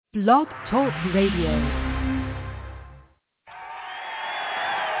Blog Talk Radio.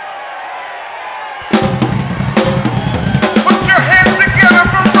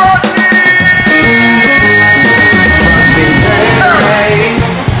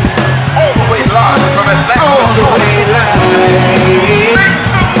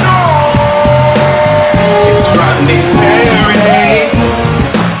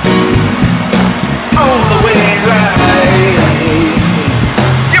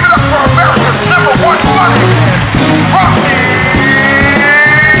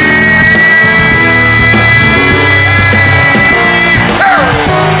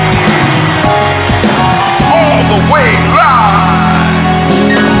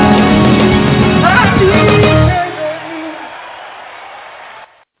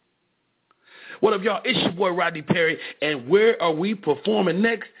 What up, y'all? It's your boy, Rodney Perry, and where are we performing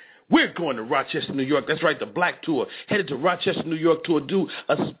next? We're going to Rochester, New York. That's right, the Black Tour. Headed to Rochester, New York to do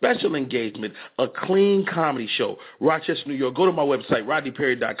a special engagement, a clean comedy show. Rochester, New York. Go to my website,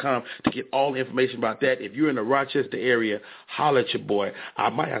 rodneyperry.com, to get all the information about that. If you're in the Rochester area, holler at your boy. I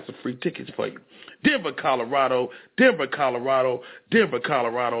might have some free tickets for you. Denver, Colorado. That's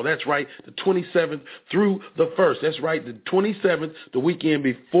right, the 27th through the 1st. That's right, the 27th, the weekend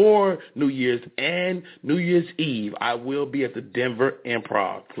before New Year's and New Year's Eve. I will be at the Denver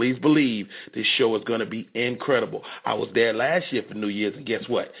Improv. Please believe this show is going to be incredible. I was there last year for New Year's, and guess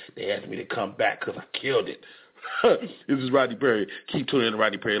what? They asked me to come back because I killed it. This is Rodney Perry. Keep tuning in to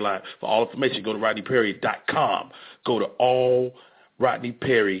Rodney Perry Live. For all information, go to rodneyperry.com. Go to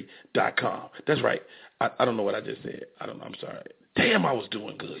allrodneyperry.com. That's right. I don't know what I just said. I don't know. I'm sorry. Damn, I was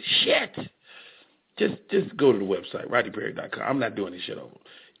doing good. Shit. Just go to the website, rodneyperry.com. I'm not doing this shit over.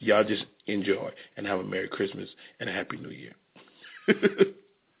 Y'all just enjoy and have a Merry Christmas and a Happy New Year.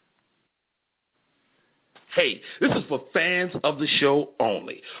 Hey, this is for fans of the show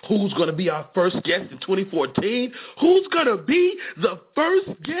only. Who's going to be our first guest in 2014? Who's going to be the first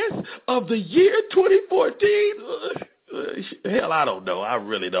guest of the year 2014? Hell, I don't know. I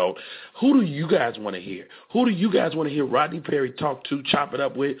really don't. Who do you guys want to hear? Who do you guys want to hear Rodney Perry talk to, chop it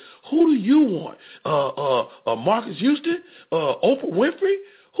up with? Who do you want? Marcus Houston? Oprah Winfrey?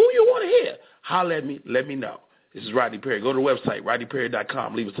 Who you want to hear? Holler at me. Let me know. This is Rodney Perry. Go to the website,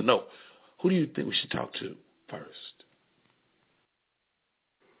 rodneyperry.com. Leave us a note. Who do you think we should talk to first?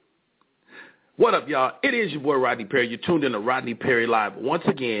 What up, y'all? It is your boy, Rodney Perry. You're tuned in to Rodney Perry Live. Once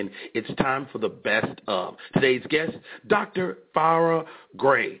again, it's time for the best of. Today's guest, Dr. Farrah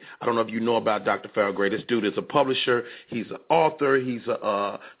Gray. I don't know if you know about Dr. Farrah Gray. This dude is a publisher. He's an author. He's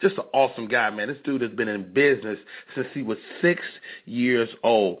just an awesome guy, man. This dude has been in business since he was 6 years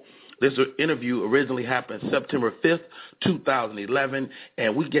old. This interview originally happened September 5th, 2011,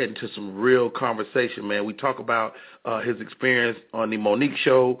 and we get into some real conversation, man. We talk about his experience on the Monique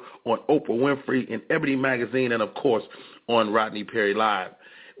Show, on Oprah Winfrey, in Ebony Magazine, and, of course, on Rodney Perry Live.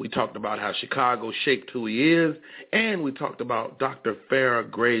 We talked about how Chicago shaped who he is, and we talked about Dr. Farrah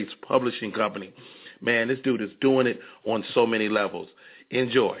Gray's publishing company. Man, this dude is doing it on so many levels.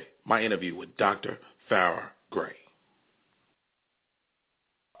 Enjoy my interview with Dr. Farrah Gray.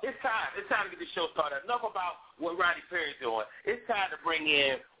 It's time to get this show started. Enough about what Rodney Perry's doing. It's time to bring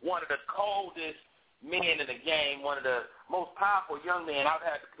in one of the coldest men in the game, one of the most powerful young men I've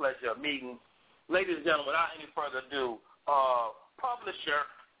had the pleasure of meeting. Ladies and gentlemen, without any further ado, publisher,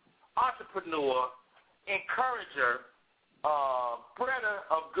 entrepreneur, encourager, spreader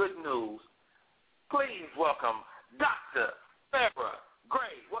of good news. Please welcome Dr. Farrah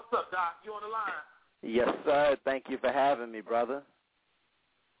Gray. What's up, Doc? You on the line? Yes, sir. Thank you for having me, brother.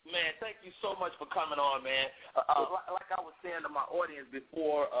 Man, thank you so much for coming on, man. Like I was saying to my audience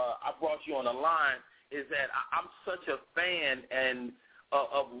before I brought you on the line, is that I'm such a fan and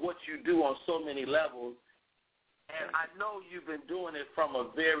of what you do on so many levels, and I know you've been doing it from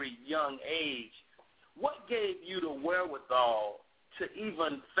a very young age. What gave you the wherewithal to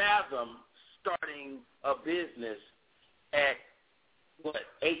even fathom starting a business at,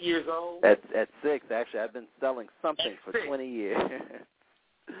 8 years old? At 6, actually. I've been selling something for 20 years.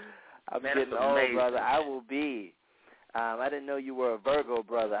 I'm getting old, brother. I will be. I didn't know you were a Virgo,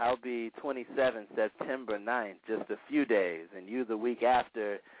 brother. I'll be 27 September 9th, just a few days. And you the week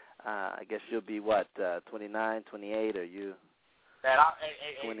after, I guess you'll be, 29, 28, or you? Man, I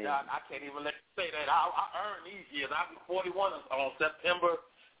can't even let you say that. I earned these years. I'll be 41 on September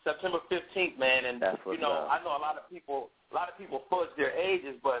 15th, man. And, that's what's up. I know a lot of people fudge their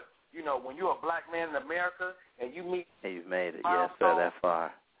ages, but, when you're a black man in America and you meet... Hey, you've made it, yes, sir, that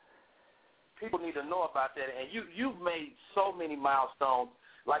far. People need to know about that. And you've made so many milestones.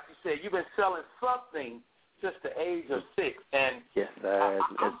 Like you said, you've been selling something since the age of 6, and yes,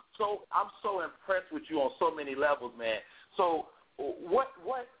 I'm so impressed with you on so many levels, man. So what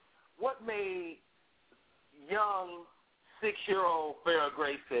made young 6-year-old Farrah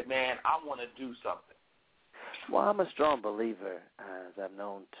Gray said, man, I want to do something? Well, I'm a strong believer, as I've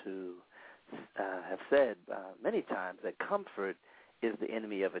known to have said many times, that comfort is the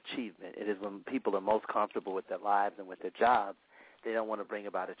enemy of achievement. It is when people are most comfortable with their lives and with their jobs, they don't want to bring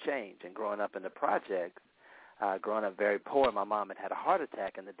about a change. And growing up in the projects, growing up very poor, my mom had a heart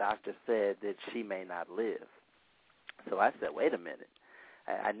attack, and the doctor said that she may not live. So I said, wait a minute.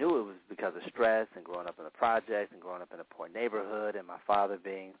 I knew it was because of stress and growing up in the projects and growing up in a poor neighborhood, and my father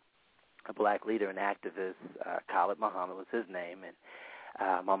being a black leader and activist. Khalid Muhammad was his name, and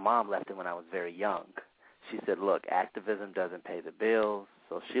my mom left him when I was very young. She said, look, activism doesn't pay the bills,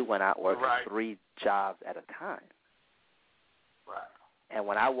 so she went out working 3 jobs at a time. Right. And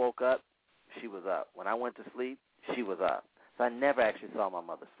when I woke up, she was up. When I went to sleep, she was up. So I never actually saw my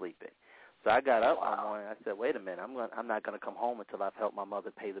mother sleeping. So I got up one morning. I said, wait a minute, I'm not going to come home until I've helped my mother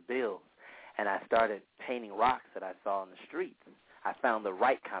pay the bills. And I started painting rocks that I saw in the streets. I found the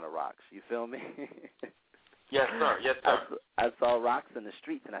right kind of rocks. You feel me? Yes, sir. Yes, sir. I saw rocks in the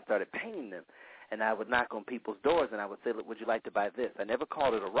streets, and I started painting them. And I would knock on people's doors, and I would say, look, would you like to buy this? I never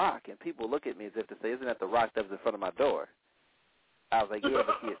called it a rock, and people would look at me as if to say, isn't that the rock that was in front of my door? I was like, yeah,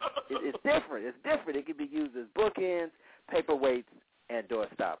 but it's different. It's different. It can be used as bookends, paperweights, and door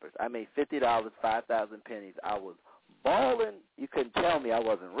stoppers. I made $50, 5,000 pennies. I was balling. You couldn't tell me I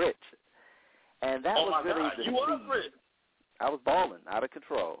wasn't rich. And that was really the you was rich. I was balling, out of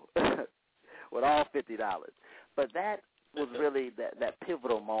control, with all $50. But that was really that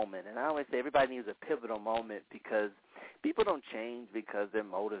pivotal moment. And I always say everybody needs a pivotal moment because people don't change because they're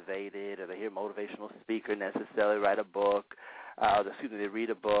motivated or they hear a motivational speaker necessarily write a book, they read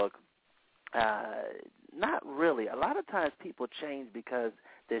a book. Not really. A lot of times people change because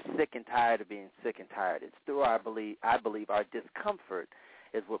they're sick and tired of being sick and tired. It's through I believe our discomfort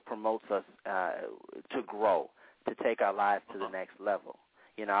is what promotes us to grow, to take our lives to the next level.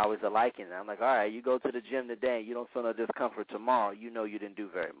 You know, I always liken it. I'm like, all right, you go to the gym today and you don't feel no discomfort tomorrow, you know you didn't do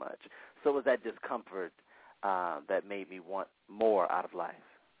very much. So it was that discomfort that made me want more out of life.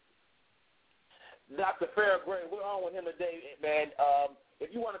 Dr. Farrah Gray, we're on with him today, man.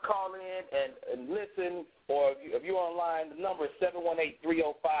 If you want to call in and listen, or if you're online, the number is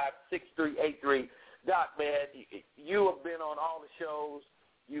 718-305-6383. Doc, man, you have been on all the shows.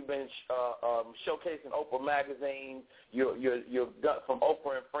 You've been showcasing Oprah magazine. You're from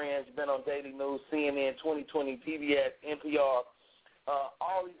Oprah and Friends. You've been on Daily News, CNN, 2020, PBS, NPR,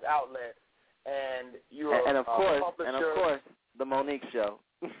 all these outlets. And you're and of course, publisher. And of course, the Monique Show.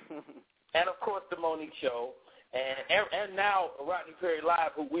 And of course, the Monique Show. And now Rodney Perry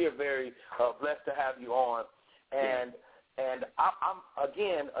Live, who we are very blessed to have you on. And I'm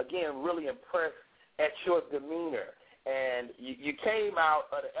again really impressed at your demeanor. And you came out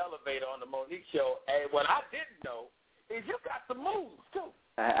of the elevator on the Monique Show, and what I didn't know is you got some moves too.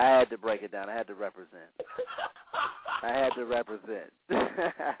 I had to break it down. I had to represent.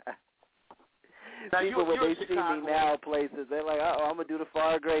 Now, people, when they see me now places, they're like, oh, I'm going to do the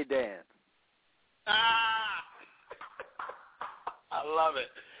Farrah Gray dance. I love it.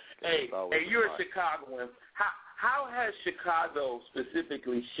 Hey, you're a Chicagoan. How has Chicago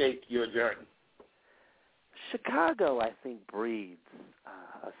specifically shaped your journey? Chicago, I think, breeds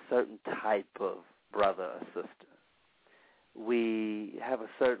a certain type of brother or sister. We have a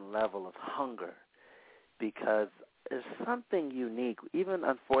certain level of hunger because there's something unique. Even,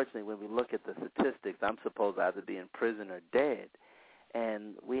 unfortunately, when we look at the statistics, I'm supposed to either be in prison or dead,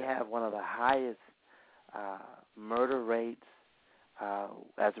 and we have one of the highest murder rates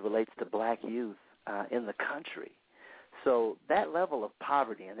as it relates to black youth in the country. So that level of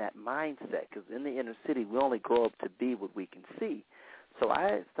poverty and that mindset, because in the inner city we only grow up to be what we can see. So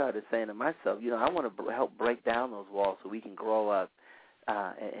I started saying to myself, I want to help break down those walls so we can grow up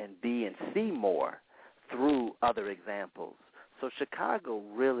and be and see more through other examples. So Chicago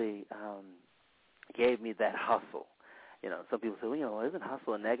really gave me that hustle. Some people say, well, isn't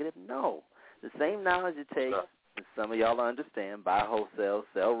hustle a negative? No. The same knowledge it takes, and some of y'all understand, buy wholesale,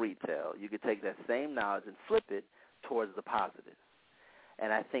 sell retail. You could take that same knowledge and flip it towards the positive.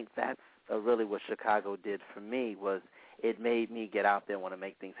 And I think that's really what Chicago did for me, was it made me get out there and want to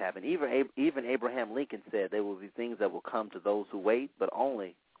make things happen. Even Abraham Lincoln said there will be things that will come to those who wait, but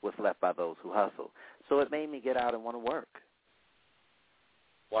only what's left by those who hustle. So it made me get out and want to work.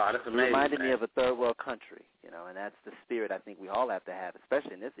 Wow, that's amazing. It reminded me of a third world country, and that's the spirit I think we all have to have,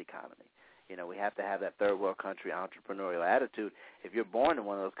 especially in this economy. We have to have that third world country entrepreneurial attitude. If you're born in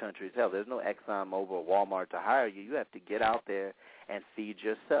one of those countries, hell, there's no ExxonMobil or Walmart to hire you. You have to get out there and feed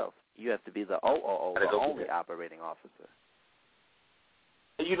yourself. You have to be the OOO, the only operating officer.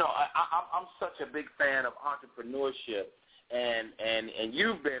 I'm such a big fan of entrepreneurship, and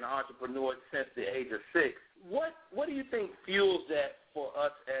you've been an entrepreneur since the age of 6. What do you think fuels that for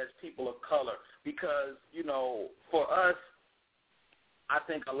us as people of color? Because, for us, I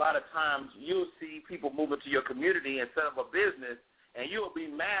think a lot of times you'll see people move into your community and set up a business, and you'll be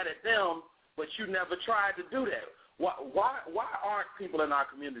mad at them, but you never tried to do that. Why aren't people in our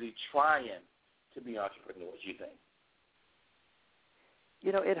community trying to be entrepreneurs, you think?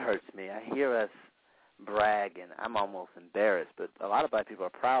 It hurts me. I hear us brag, and I'm almost embarrassed, but a lot of black people are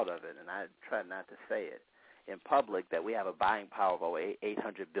proud of it, and I try not to say it in public, that we have a buying power of over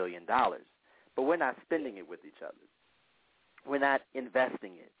 $800 billion, but we're not spending it with each other. We're not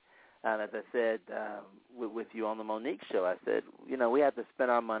investing it. As I said with you on the Monique show, I said, we have to spend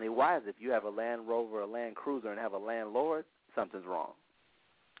our money wisely. If you have a Land Rover, a Land Cruiser, and have a landlord, something's wrong.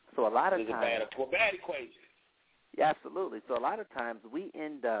 So a lot of times, bad equation. Yeah, absolutely. So a lot of times we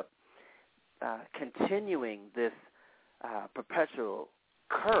end up continuing this perpetual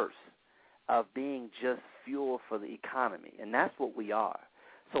curse of being just fuel for the economy, and that's what we are.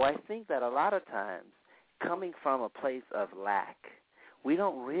 So I think that a lot of times, coming from a place of lack, we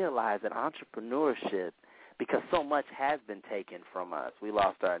don't realize that entrepreneurship, because so much has been taken from us. We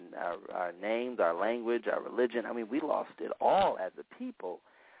lost our names, our language, our religion. I mean, we lost it all as a people.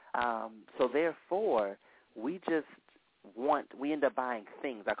 So therefore, we end up buying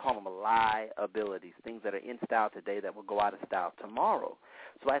things. I call them liabilities, things that are in style today that will go out of style tomorrow.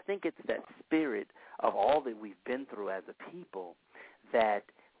 So I think it's that spirit of all that we've been through as a people that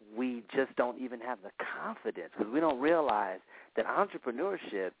we just don't even have the confidence, because we don't realize that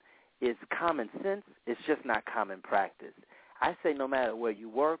entrepreneurship is common sense. It's just not common practice. I say no matter where you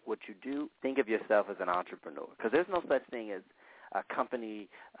work, what you do, think of yourself as an entrepreneur, because there's no such thing as a company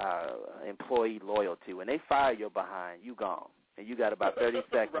employee loyalty. When they fire your behind, you gone, and you got about 30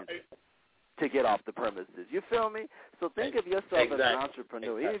 seconds to get off the premises. You feel me? So think of yourself as an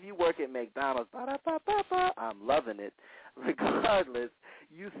entrepreneur. Even if you work at McDonald's, I'm loving it. Regardless,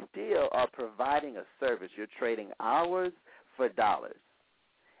 you still are providing a service. You're trading hours for dollars,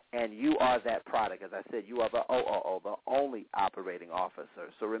 and you are that product. As I said, you are the OOO, the only operating officer.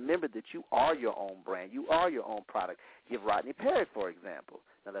 So remember that you are your own brand. You are your own product. Give Rodney Perry, for example.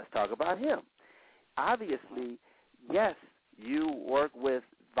 Now let's talk about him. Obviously, yes, you work with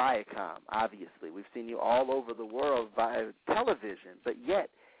Viacom, obviously. We've seen you all over the world via television, but yet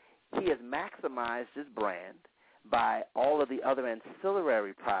he has maximized his brand by all of the other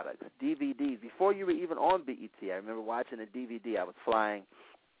ancillary products, DVDs. Before you were even on BET, I remember watching a DVD. I was flying,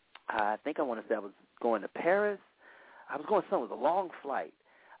 I want to say I was going to Paris. I was going somewhere. It was a long flight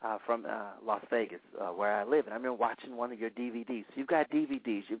from Las Vegas, where I live, and I remember watching one of your DVDs. So you've got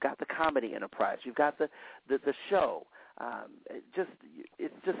DVDs. You've got the comedy enterprise. You've got the show.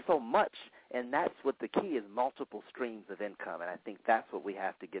 It's just so much, and that's what the key is, multiple streams of income, and I think that's what we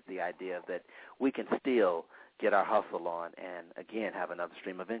have to get the idea of, that we can still get our hustle on and, again, have another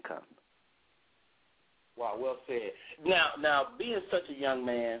stream of income. Wow, well said. Now, being such a young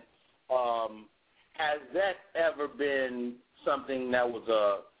man, has that ever been something that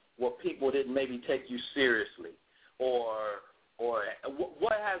was where people didn't maybe take you seriously, or what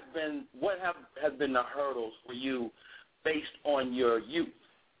has been the hurdles for you based on your youth?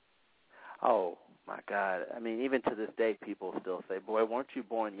 Oh, my God. I mean, even to this day, people still say, boy, weren't you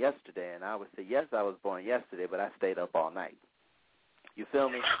born yesterday? And I would say, yes, I was born yesterday, but I stayed up all night. You feel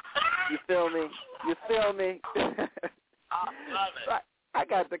me? You feel me? You feel me? I love it. So I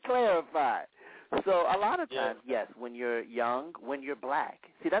got to clarify. So a lot of times, yes, when you're young, when you're black.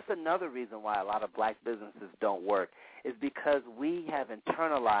 See, that's another reason why a lot of black businesses don't work, is because we have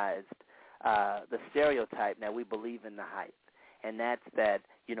internalized the stereotype that we believe in the hype. And that's that,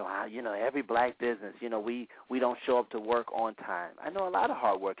 every black business, we don't show up to work on time. I know a lot of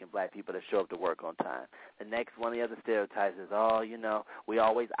hardworking black people that show up to work on time. The next one of the other stereotypes is, we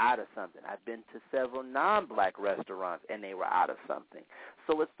always out of something. I've been to several non-black restaurants, and they were out of something.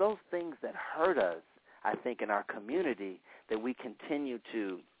 So it's those things that hurt us, I think, in our community, that we continue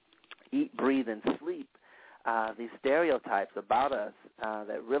to eat, breathe, and sleep. These stereotypes about us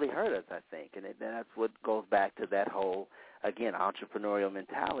that really hurt us, I think. And that's what goes back to that whole, again, entrepreneurial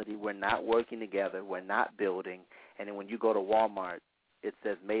mentality. We're not working together. We're not building. And then when you go to Walmart, it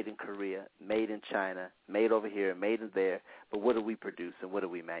says made in Korea, made in China, made over here, made in there. But what do we produce and what do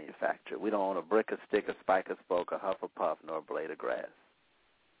we manufacture? We don't own a brick, a stick, a spike, a spoke, a huff, a puff, nor a blade of grass.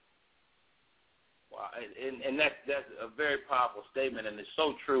 Wow, and that's a very powerful statement, and it's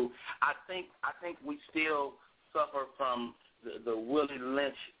so true. I think we still suffer from the Willie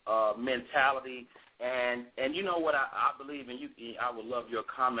Lynch mentality, and you know what I believe, and I would love your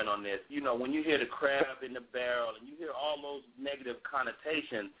comment on this. You know, when you hear the crab in the barrel, and you hear all those negative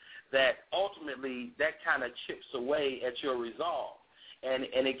connotations, that ultimately that kind of chips away at your resolve, and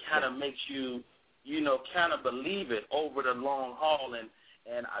it kind of makes you, kind of believe it over the long haul.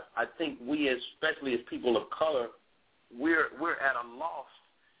 And I think we, especially as people of color, we're at a loss,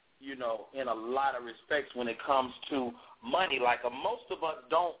 in a lot of respects when it comes to money. Like most of us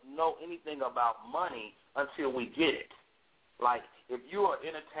don't know anything about money until we get it. Like if you're an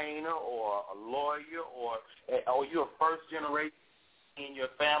entertainer or a lawyer or you're a first generation in your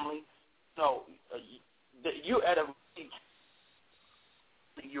family, you're at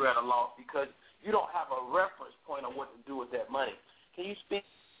a loss because you don't have a reference point on what to do with that money. Can you speak?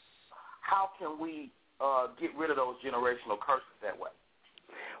 How can we get rid of those generational curses that way?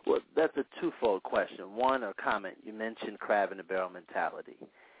 Well, that's a twofold question. One, or comment, you mentioned crab in the barrel mentality.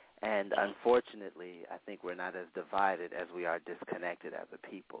 And unfortunately, I think we're not as divided as we are disconnected as a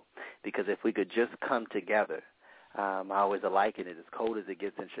people. Because if we could just come together, I always liken it, as cold as it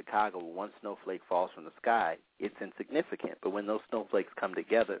gets in Chicago, when one snowflake falls from the sky, it's insignificant. But when those snowflakes come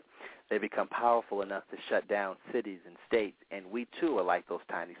together, they become powerful enough to shut down cities and states. And we, too, are like those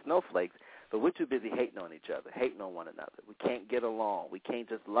tiny snowflakes, but we're too busy hating on each other, hating on one another. We can't get along. We can't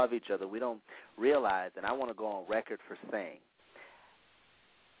just love each other. We don't realize, and I want to go on record for saying,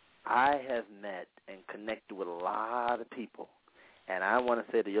 I have met and connected with a lot of people, and I want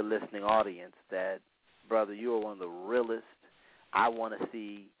to say to your listening audience that, brother, you are one of the realest, I want to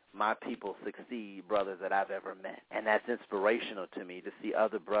see my people succeed brothers that I've ever met. And that's inspirational to me, to see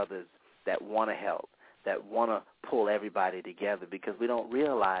other brothers that want to help, that want to pull everybody together, because we don't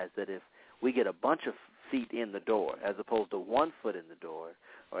realize that if we get a bunch of feet in the door as opposed to 1 foot in the door,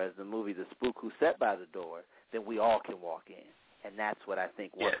 or as the movie The Spook Who Sat by the Door, then we all can walk in. And that's what I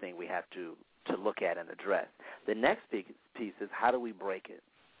think one thing we have to look at and address. The next piece is, how do we break it?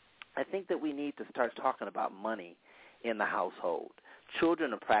 I think that we need to start talking about money in the household.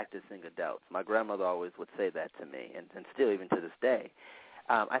 Children are practicing adults. My grandmother always would say that to me, and still even to this day.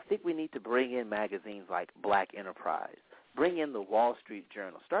 I think we need to bring in magazines like Black Enterprise. Bring in the Wall Street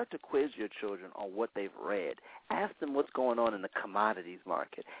Journal. Start to quiz your children on what they've read. Ask them what's going on in the commodities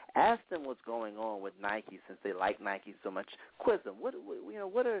market. Ask them what's going on with Nike, since they like Nike so much. Quiz them. What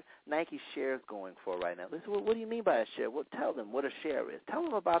are Nike shares going for right now? Listen, what do you mean by a share? Well, tell them what a share is. Tell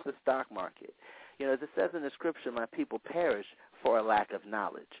them about the stock market. As it says in the scripture, my people perish for a lack of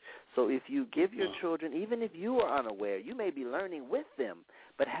knowledge. So if you give your children, even if you are unaware, you may be learning with them,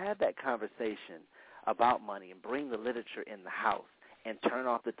 but have that conversation about money and bring the literature in the house and turn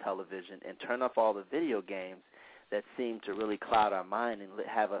off the television and turn off all the video games that seem to really cloud our mind and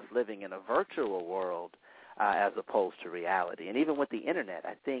have us living in a virtual world as opposed to reality. And even with the Internet,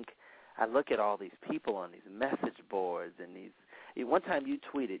 I think I look at all these people on these message boards and these. One time you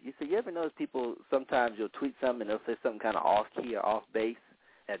tweeted, you said, you ever notice people, sometimes you'll tweet something and they'll say something kind of off-key or off-base,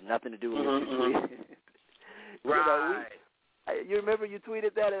 had nothing to do with what you tweeted. Right. You remember you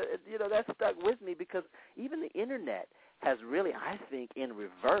tweeted that? That stuck with me, because even the Internet has really, I think, in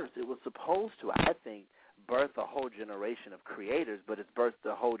reverse, it was supposed to, I think, birth a whole generation of creators, but it's birthed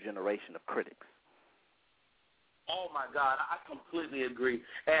a whole generation of critics. Oh, my God, I completely agree.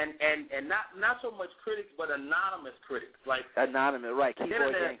 And not so much critics, but anonymous critics. Like anonymous, right,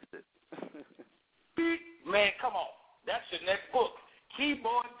 keyboard gangsters. Man, come on. That's your next book,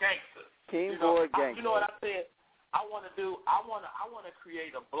 Keyboard Gangsters. Keyboard Gangsters. You know what I said? I want to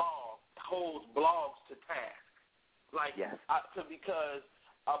create a blog that holds blogs to task. Like, yes. Because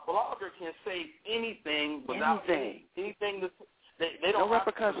a blogger can say anything without anything. They don't no have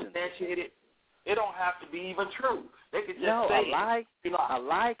repercussions. to substantiate it. It don't have to be even true. They could just a say lie. It. A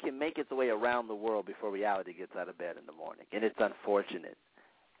lie can make its way around the world before reality gets out of bed in the morning, and it's unfortunate.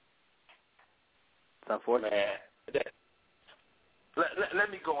 It's unfortunate. Man,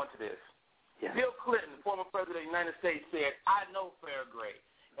 let me go into this. Yeah. Bill Clinton, former president of the United States, said, "I know Farrah Gray,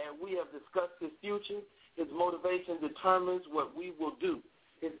 and we have discussed his future. His motivation determines what we will do.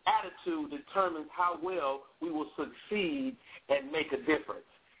 His attitude determines how well we will succeed and make a difference."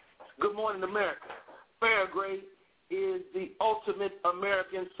 Good morning, America. Farrah Gray is the ultimate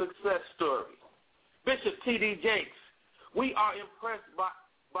American success story. Bishop T.D. Jakes, we are impressed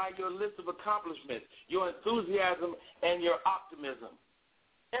by your list of accomplishments, your enthusiasm, and your optimism.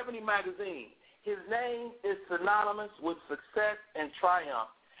 Ebony Magazine, his name is synonymous with success and triumph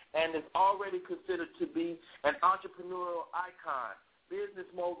and is already considered to be an entrepreneurial icon. business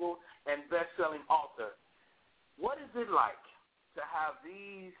mogul, and best-selling author. What is it like to have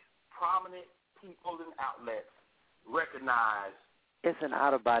these prominent people and outlets recognize? It's an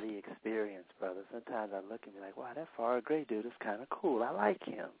out-of-body experience, brother. Sometimes I look and be like, wow, that Farrah Gray dude is kind of cool. I like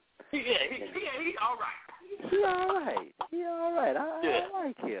him. He's all right. He all right. I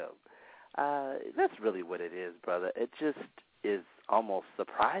like him. That's really what it is, brother. It just is almost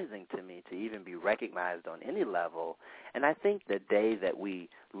surprising to me to even be recognized on any level. And I think the day that we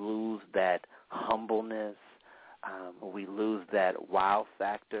lose that humbleness, or we lose that wow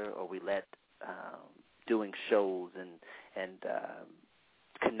factor, or we let doing shows and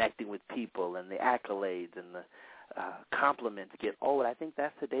connecting with people and the accolades and the compliments get old, I think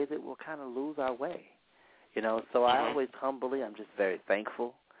that's the day that we'll kind of lose our way. So I always humbly, I'm just very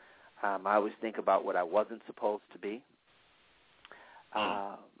thankful. I always think about what I wasn't supposed to be.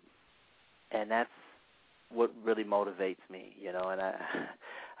 And that's what really motivates me, and I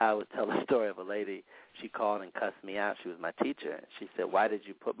always tell the story of a lady. She called and cussed me out. She was my teacher. She said, why did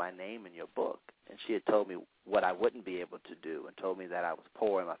you put my name in your book? And she had told me what I wouldn't be able to do and told me that I was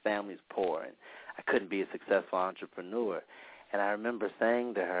poor and my family's poor and I couldn't be a successful entrepreneur. And I remember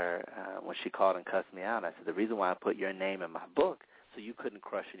saying to her when she called and cussed me out, I said, the reason why I put your name in my book so you couldn't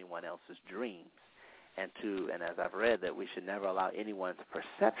crush anyone else's dreams. And as I've read, that we should never allow anyone's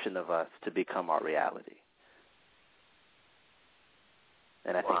perception of us to become our reality.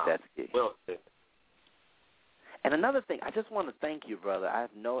 And I think that's key. Well, and another thing, I just want to thank you, brother. I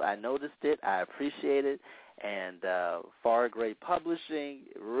noticed it. I appreciate it. And Farrah Gray Publishing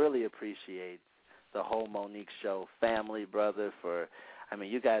really appreciates the whole Monique Show family, brother.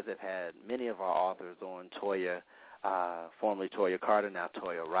 You guys have had many of our authors on. Toya, formerly Toya Carter, now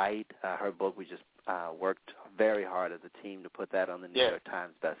Toya Wright. Her book, we just worked very hard as a team to put that on the New York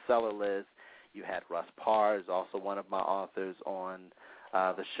Times bestseller list. You had Russ Parr, also one of my authors, on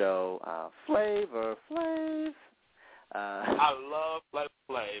the show. Flav. I love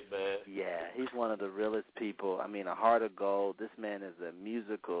Flav, man. Yeah, he's one of the realest people. A heart of gold. This man is a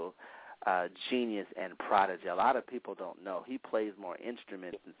musical genius and prodigy. A lot of people don't know. He plays more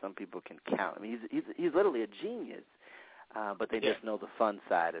instruments than some people can count. He's literally a genius, but they just know the fun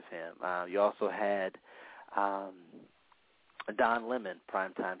side of him. You also had Don Lemon,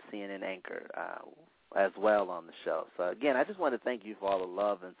 primetime CNN anchor, as well on the show. So, again, I just want to thank you for all the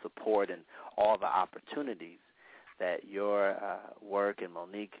love and support and all the opportunities that your work and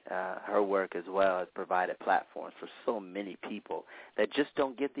Monique, her work as well, has provided platforms for so many people that just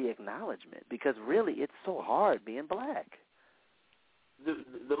don't get the acknowledgement, because really it's so hard being black.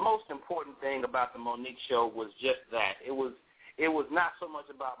 The most important thing about the Monique Show was just that. It was not so much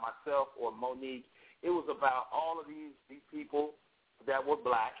about myself or Monique. It was about all of these people that were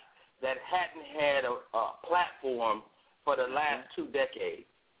black that hadn't had a platform for the last 2 decades.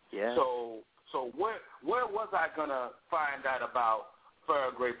 Yeah. So where was I gonna find out about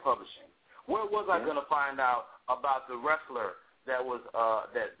Farrah Gray Publishing? Where was I gonna find out about the wrestler that was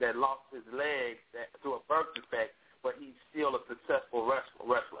that lost his leg through a birth defect, but he's still a successful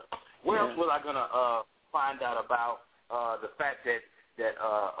wrestler? Where else was I gonna find out about the fact that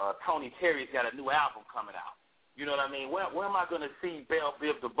Tony Terry's got a new album coming out? You know what I mean? Where am I gonna see Belle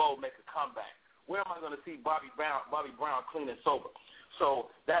Biv DeVoe make a comeback? Where am I gonna see Bobby Brown clean and sober?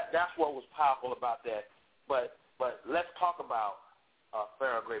 So that's what was powerful about that. But let's talk about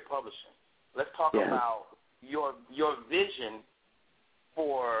Farrah Gray Publishing. Let's talk about your vision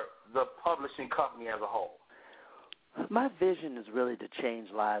for the publishing company as a whole. My vision is really to change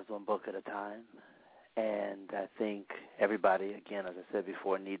lives one book at a time. And I think everybody, again, as I said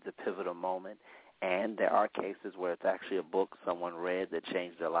before, needs a pivotal moment. And there are cases where it's actually a book someone read that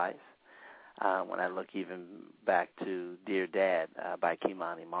changed their life. When I look even back to Dear Dad by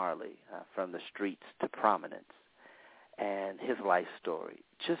Kimani Marley, From the Streets to Prominence, and his life story,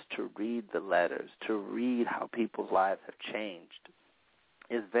 just to read the letters, to read how people's lives have changed,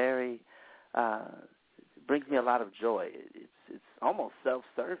 is brings me a lot of joy. It's almost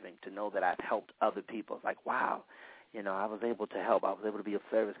self-serving to know that I've helped other people. It's like, wow, I was able to help. I was able to be of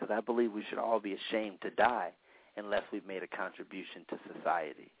service, because I believe we should all be ashamed to die unless we've made a contribution to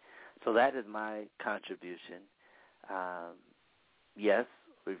society. So that is my contribution. Yes,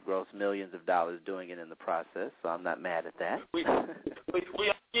 we've grossed millions of dollars doing it in the process, so I'm not mad at that. We are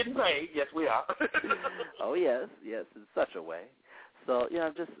getting paid. Yes, we are. Oh, yes, in such a way. So,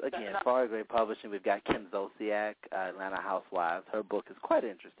 just, again, Farrah Gray Publishing, we've got Kim Zolciak, Atlanta Housewives. Her book is quite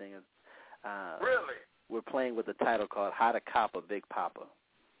interesting. Really? We're playing with a title called How to Cop a Big Papa.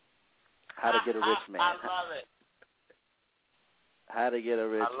 How to Get a Rich Man. I love it. How to Get a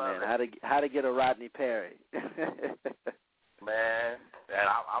Rich Man. How to Get a Rodney Perry. Man, and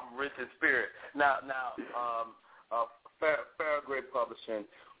I'm rich in spirit. Now, Farrah Gray Publishing,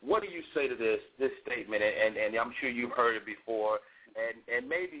 what do you say to this statement? And I'm sure you've heard it before, and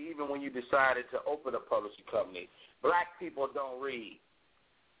maybe even when you decided to open a publishing company, black people don't read.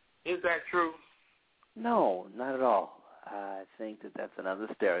 Is that true? No, not at all. I think that's another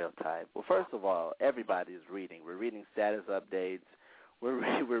stereotype. Well, first of all, everybody is reading. We're reading status updates.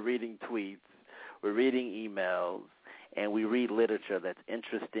 We're reading tweets. We're reading emails. And we read literature that's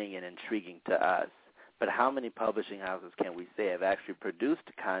interesting and intriguing to us. But how many publishing houses can we say have actually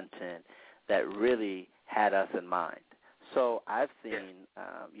produced content that really had us in mind? So I've seen,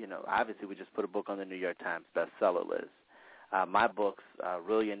 obviously we just put a book on the New York Times bestseller list. My books,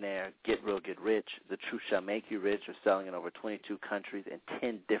 Millionaire, Get Real, Get Rich, The Truth Shall Make You Rich, are selling in over 22 countries in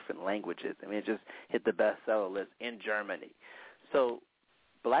 10 different languages. I mean, it just hit the bestseller list in Germany. So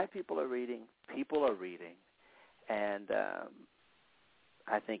black people are reading, people are reading, and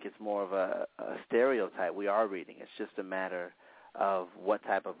I think it's more of a stereotype. We are reading. It's just a matter of what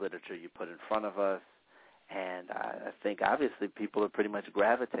type of literature you put in front of us. And I think, obviously, people are pretty much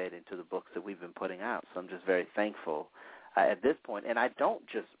gravitating to the books that we've been putting out. So I'm just very thankful at this point. And I don't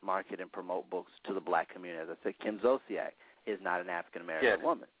just market and promote books to the black community. As I said, Kim Zolciak is not an African-American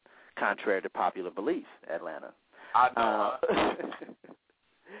woman, contrary to popular belief, Atlanta. I know.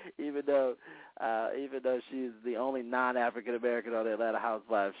 Even though she's the only non-African-American on the Atlanta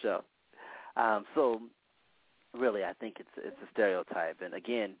Housewives show. So really, I think it's a stereotype. And,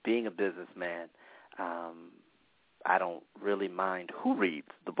 again, being a businessman, I don't really mind who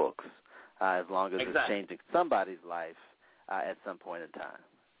reads the books as long as it's changing somebody's life at some point in time.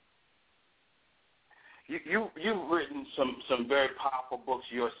 You've written some very powerful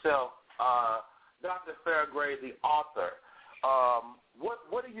books yourself. Dr. Farrah Gray, the author,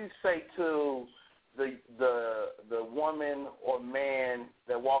 what do you say to the woman or man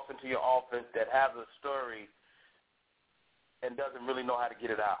that walks into your office that has a story and doesn't really know how to get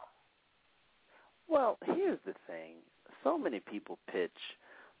it out? Well, here's the thing. So many people pitch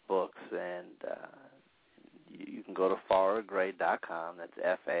books, and you can go to FarrahGray.com. That's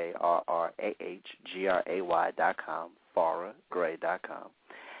FarrahGray.com, FarrahGray.com.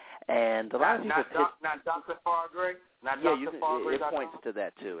 And a lot of people pitch. Not Dr. Farrah Gray? It points to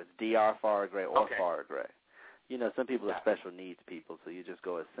that, too. It's Dr. Farrah Gray or Farrah Gray. You know, some people are special needs people, so you just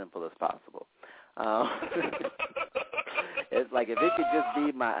go as simple as possible. It's like if it could just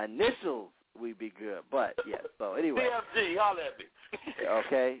be my initials, we'd be good. But, yes, so anyway. DRG, holler at me.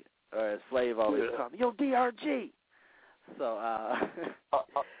 Okay? Or as Slave always calls me, yo, DRG. So,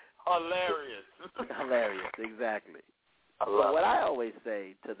 hilarious. Hilarious, exactly. So what I always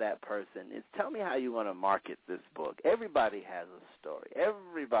say to that person is, tell me how you want to market this book. Everybody has a story.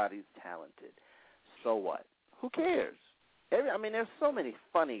 Everybody's talented. So what? Who cares? There's so many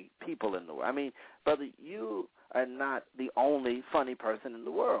funny people in the world. I mean, brother, you are not the only funny person in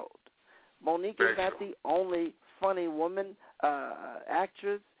the world. Monique is not the only funny woman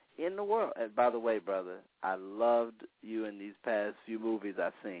actress in the world. And by the way, brother, I loved you in these past few movies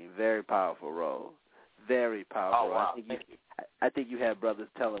I've seen. Very powerful roles. Very powerful. Oh, wow. I think you have brothers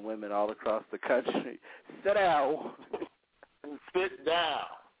telling women all across the country, sit down. Sit down,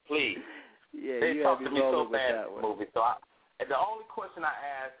 please. Yeah, they you talked have to me so bad that in the movie. So the only question I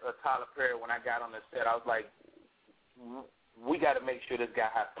asked Tyler Perry when I got on the set, I was like, we got to make sure this guy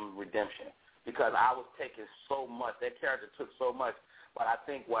has some redemption, because I was taking so much. That character took so much. But I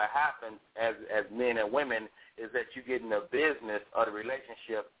think what happens as men and women is that you get in the business of the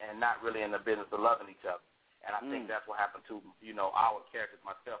relationship and not really in the business of loving each other. And I think that's what happened to, our characters,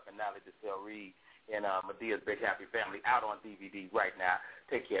 myself and Natalie Dissel Reed in Medea's Big Happy Family, out on DVD right now.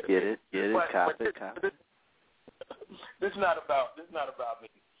 Take care of it. Get it, copy. This is not about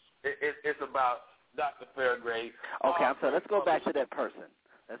me. It's about Dr. Farrah Gray. Okay, I'm sorry. Let's go back to that person.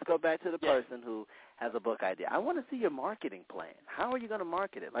 Let's go back to the person who has a book idea. I want to see your marketing plan. How are you going to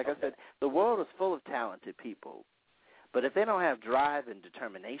market it? Like I said, the world is full of talented people. But if they don't have drive and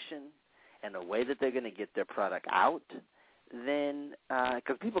determination and a way that they're going to get their product out, then,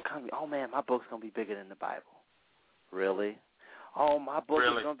 because people come to me, oh, man, my book's going to be bigger than the Bible. Really? Oh, my book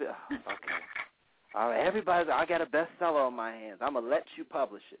is going to be, okay. All right, I got a bestseller on my hands. I'm going to let you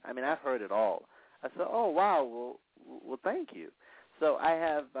publish it. I mean, I've heard it all. I said, oh, wow, well, thank you. So I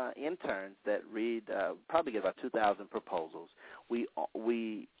have interns that read, probably get about 2,000 proposals. We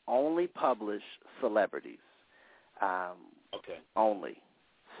only publish celebrities, only.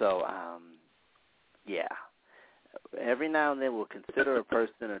 So, yeah. every now and then we'll consider a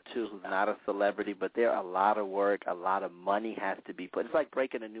person or two who's not a celebrity, but there are a lot of work, a lot of money has to be put. It's like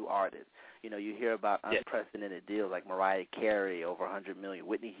breaking a new artist. You know, you hear about unprecedented deals like Mariah Carey, over $100 million,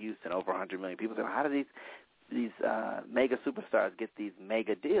 Whitney Houston, over $100 million. People say, well, how do these mega superstars get these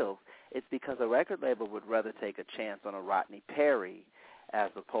mega deals? It's because a record label would rather take a chance on a Rodney Perry as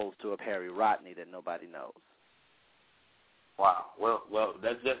opposed to a Perry Rodney that nobody knows. Wow. Well,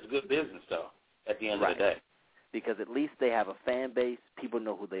 that's just good business, though, at the end of the day. Because at least they have a fan base. People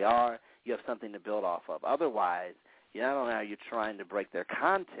know who they are. You have something to build off of. Otherwise, not only are you trying to break their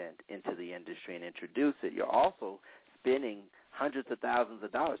content into the industry and introduce it, you're also spending hundreds of thousands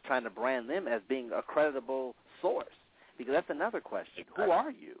of dollars trying to brand them as being a credible source. Because that's another question. Who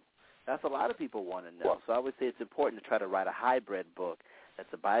are you? That's a lot of people want to know. So I would say it's important to try to write a hybrid book that's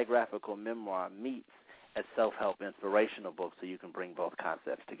a biographical memoir meets a self-help inspirational book so you can bring both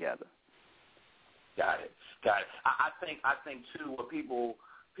concepts together. Got it. I think too, what people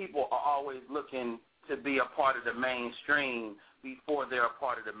are always looking to be a part of the mainstream before they're a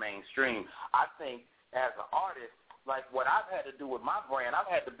part of the mainstream. I think as an artist, like what I've had to do with my brand, I've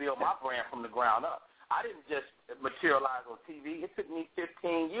had to build my brand from the ground up. I didn't just materialize on TV. It took me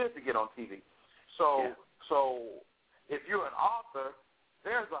 15 years to get on TV. So if you're an author,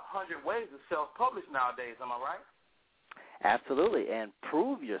 there's 100 ways to self-publish nowadays. Am I right? Absolutely, and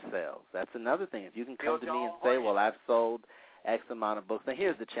prove yourselves. That's another thing. If you can come to me and say, well, I've sold X amount of books. Now,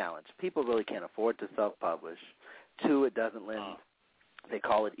 here's the challenge. People really can't afford to self-publish. 2, it doesn't lend. They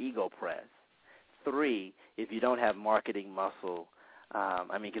call it ego press. 3, if you don't have marketing muscle,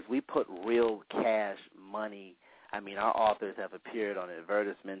 because we put real cash money. Our authors have appeared on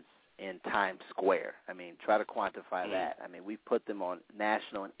advertisements in Times Square. Try to quantify that. We put them on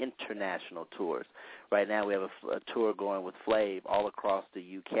national and international tours. Right now we have a tour going with Flav all across the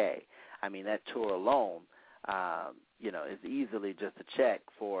UK. That tour alone, is easily just a check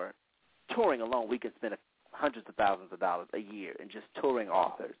for touring alone. We could spend hundreds of thousands of dollars a year in just touring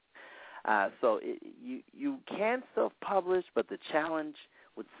authors. You can self-publish, but the challenge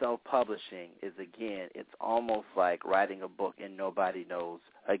with self-publishing is, again, it's almost like writing a book and nobody knows,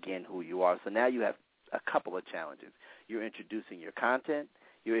 again, who you are. So now you have a couple of challenges. You're introducing your content,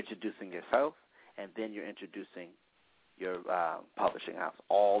 you're introducing yourself, and then you're introducing your publishing house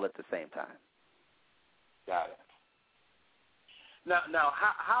all at the same time. Got it. Now,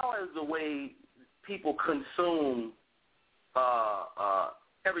 how is the way people consume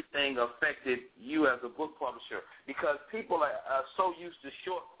everything affected you as a book publisher? Because people are so used to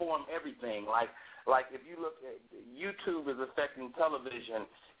short form everything. Like if you look at YouTube is affecting television,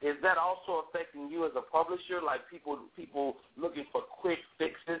 is that also affecting you as a publisher? Like people looking for quick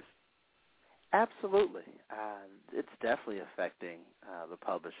fixes? Absolutely. It's definitely affecting the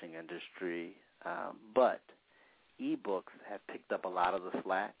publishing industry, but e-books have picked up a lot of the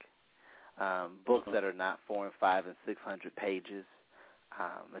slack. Books that are not 400 and 500 and 600 pages.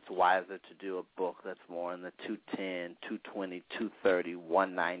 It's wiser to do a book that's more in the 210, 220, 230,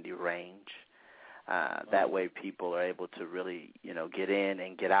 190 range. That way people are able to really, get in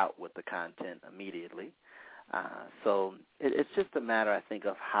and get out with the content immediately. So it's just a matter, I think,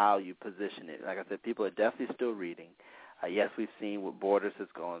 of how you position it. Like I said, people are definitely still reading. Yes, we've seen what Borders has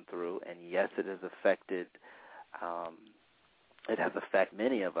gone through, and yes, it has affected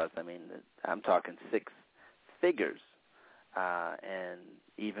many of us. I'm talking 6 figures. And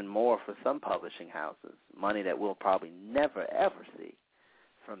even more for some publishing houses, money that we'll probably never, ever see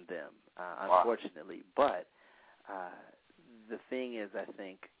from them, unfortunately. But the thing is, I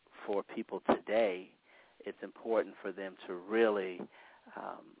think, for people today, it's important for them to really,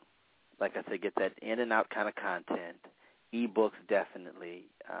 like I said, get that in and out kind of content. E-books definitely.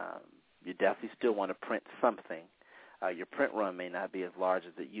 You definitely still want to print something. Your print run may not be as large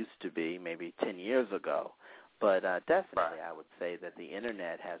as it used to be maybe 10 years ago. But definitely I would say that the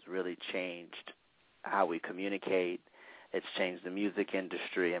Internet has really changed how we communicate. It's changed the music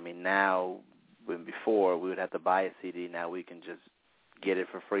industry. Now, when before we would have to buy a CD, now we can just get it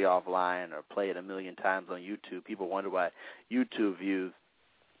for free offline or play it 1 million times on YouTube. People wonder why YouTube views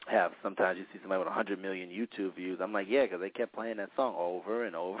have, sometimes you see somebody with 100 million YouTube views. I'm like, yeah, because they kept playing that song over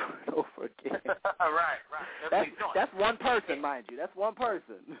and over and over again. Right. That's one person, mind you. That's one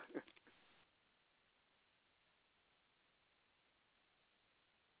person.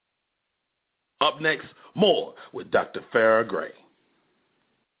 Up next, more with Dr. Farrah Gray.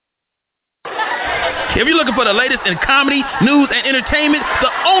 If you're looking for the latest in comedy, news, and entertainment, the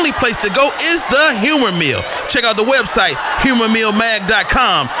only place to go is the Humor Mill. Check out the website,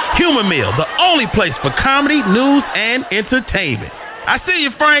 humormillmag.com. Humor Mill, the only place for comedy, news, and entertainment. I see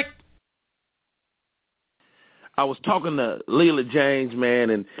you, Frank. I was talking to Leela James,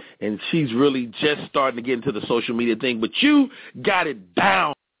 man, and she's really just starting to get into the social media thing. But you got it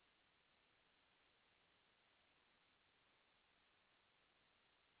down.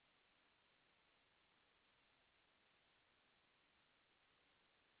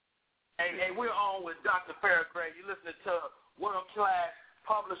 Hey, we're on with Dr. Farrah Gray. You're listening to world-class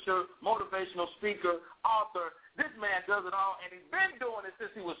publisher, motivational speaker, author. This man does it all, and he's been doing it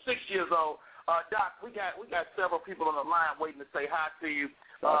since he was 6 years old. Doc, we got several people on the line waiting to say hi to you.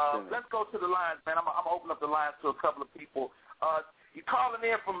 Let's go to the lines, man. I'm going to open up the lines to a couple of people. You're calling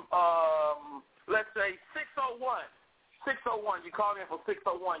in from, let's say, 601. 601. You're calling in from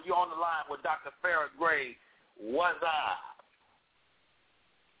 601. You're on the line with Dr. Farrah Gray. What's up?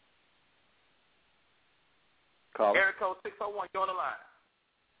 Call. Area code 601, you're on the line.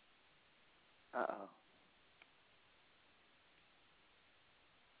 Uh-oh.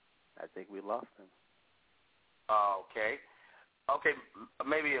 I think we lost him. Okay.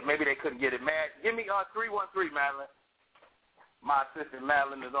 Maybe they couldn't get it. Man, give me 313, Madeline. My assistant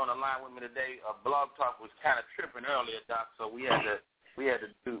Madeline is on the line with me today. Blog Talk was kind of tripping earlier, Doc, so we had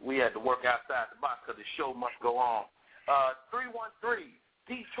to work outside the box because the show must go on. 313.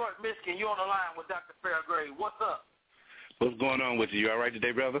 Detroit, Michigan, you on the line with Dr. Farrah Gray. What's up? What's going on with you? You all right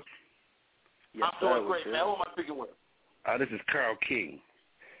today, brother? Yes, I'm doing great, man. Who am I speaking with? This is Carl King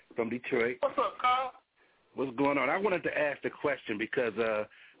from Detroit. What's up, Carl? What's going on? I wanted to ask the question because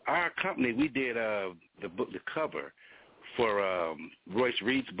our company, we did the cover for Royce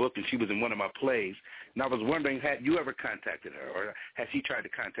Reed's book, and she was in one of my plays. And I was wondering, had you ever contacted her, or has she tried to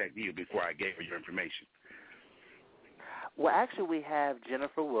contact you before I gave her your information? Well, actually, we have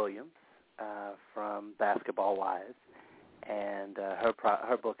Jennifer Williams from Basketball Wives, and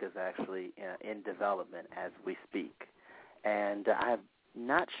her book is actually in development as we speak. And I'm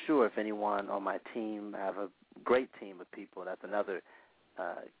not sure if anyone on my team, I have a great team of people. That's another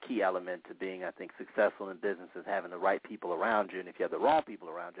key element to being, I think, successful in business is having the right people around you. And if you have the wrong people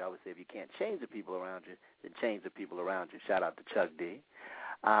around you, I always say if you can't change the people around you, then change the people around you. Shout out to Chuck D.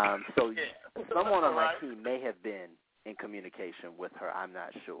 So someone on my team may have been in communication with her. I'm not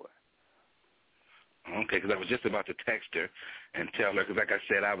sure. Okay, because I was just about to text her and tell her, because like I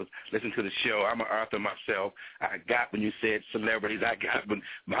said, I was listening to the show. I'm an author myself. I got when you said celebrities. I got when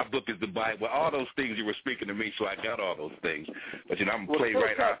my book is the Bible. All those things you were speaking to me, so I got all those things. But, I'm a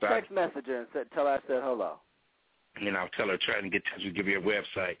playwright author. Text message her and tell her I said hello. And I'll tell her, try and get touch with, give you a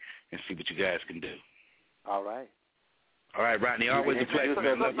website and see what you guys can do. All right. All right, Rodney, always a pleasure.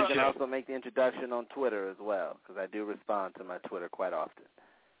 You can also make the introduction on Twitter as well, because I do respond to my Twitter quite often.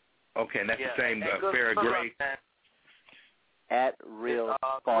 Okay, and that's the same Farrah Gray. At Real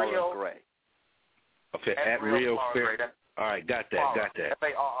Farrah Gray. Okay, at Real Farrah. All right, got that.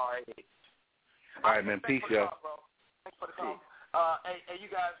 Farrah. All right, man, peace, y'all. Thanks for the call. Hey, you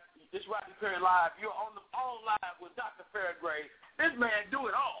guys, this Rodney Perry Live. You're on live with Dr. Farrah Gray. This man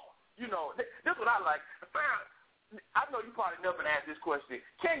do it all. This is what I like. Farrah, I know you probably never been asked this question.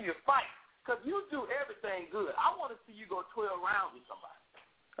 Can you fight? Because you do everything good. I want to see you go 12 rounds with somebody.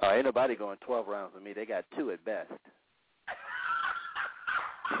 Oh, ain't nobody going 12 rounds with me. They got 2 at best.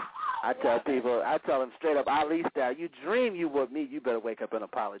 I tell them straight up, Ali style, you dream you whoop me, you better wake up and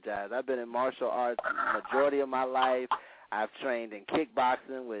apologize. I've been in martial arts the majority of my life. I've trained in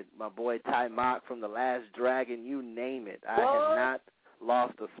kickboxing with my boy Ty Mock from The Last Dragon, you name it. I have not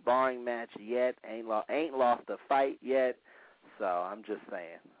lost a sparring match yet, ain't lost a fight yet, so I'm just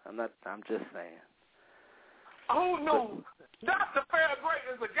saying. I'm just saying. Who knew Dr. Farrah Gray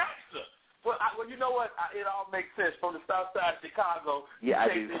is a gangster? Well, you know what? It all makes sense from the south side of Chicago. Yeah,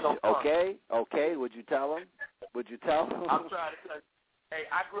 I do. Okay. Would you tell him? I'm trying to tell you. Hey,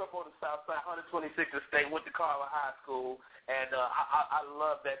 I grew up on the south side, 126th Estate, went to Carver High School, and I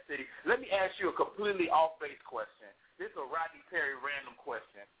love that city. Let me ask you a completely off-base question. This is a Rodney Perry random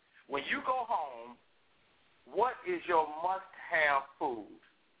question. When you go home, what is your must-have food?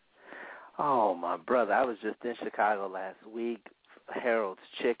 Oh, my brother, I was just in Chicago last week. Harold's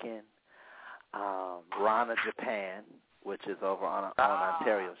Chicken, Rana Japan, which is over on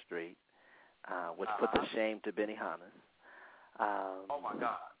Ontario Street, which puts a shame to Benihana's. Oh, my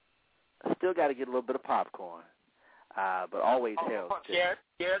God. I still got to get a little bit of popcorn, but always Harold's Chicken.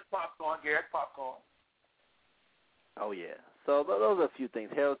 Garrett's popcorn. Oh, yeah. So those are a few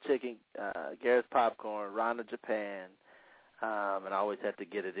things. Harold's Chicken, Garrett's popcorn, Rana Japan, and I always have to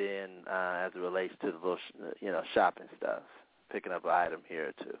get it in as it relates to the little, shopping stuff, picking up an item here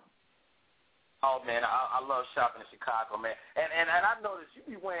or two. Oh, man, I love shopping in Chicago, man. And I noticed you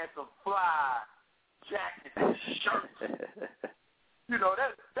be wearing some fly jackets and shirts.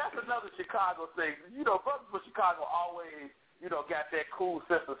 that's another Chicago thing. Brothers from Chicago always, got that cool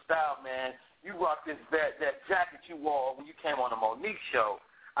sense of style, man. You rock that jacket you wore when you came on the Monique show.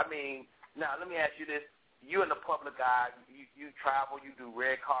 I mean, now let me ask you this. You in the public eye, you travel, you do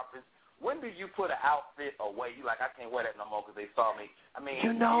red carpets. When do you put an outfit away? You like, I can't wear that no more because they saw me. I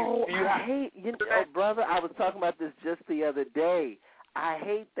mean, brother, I was talking about this just the other day. I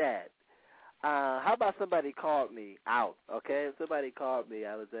hate that. How about somebody called me out, okay? Somebody called me.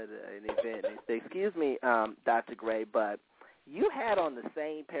 I was at an event. And they said, excuse me, Dr. Gray, but you had on the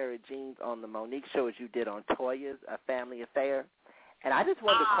same pair of jeans on the Monique show as you did on Toya's A Family Affair, and I just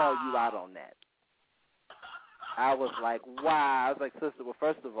wanted to call you out on that. I was like, wow. I was like, sister, well,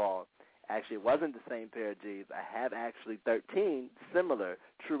 first of all, actually, it wasn't the same pair of jeans. I have actually 13 similar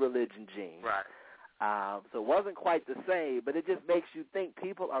True Religion jeans. Right. So it wasn't quite the same, but it just makes you think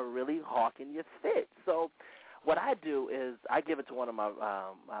people are really hawking your fit. So what I do is I give it to one of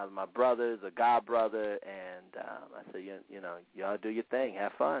my brothers, a god brother, and I say, y'all do your thing.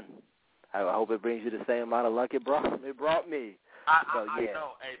 Have fun. I hope it brings you the same amount of luck it brought me. I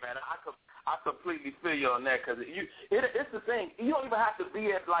know. Hey, man, I completely feel you on that because it's the thing. You don't even have to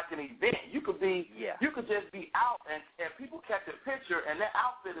be at like an event. You could just be out and people catch a picture and that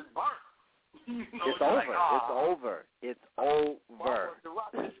outfit is burnt. It's over. It's over.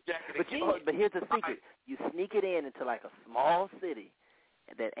 But here's the secret: you sneak it into like a small city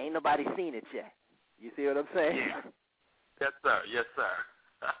that ain't nobody seen it yet. You see what I'm saying? Yeah. Yes, sir.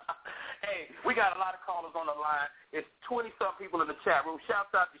 Hey, we got a lot of callers on the line. It's 20-some people in the chat room. Shouts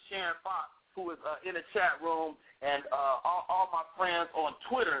out to Sharon Fox, who is in the chat room, and all my friends on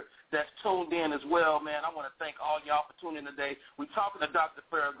Twitter that's tuned in as well, man. I want to thank all y'all for tuning in today. We're talking to Dr.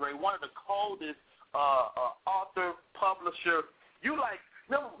 Farrah Gray, one of the coldest author, publisher. You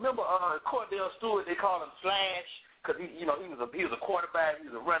remember Cordell Stewart, they called him Slash, because he was a quarterback, he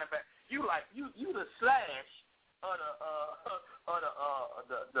was a running back. You the Slash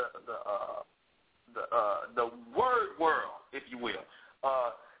the word world, if you will.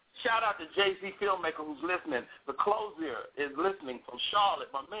 Shout out to JC Filmmaker who's listening. The Closier is listening from Charlotte.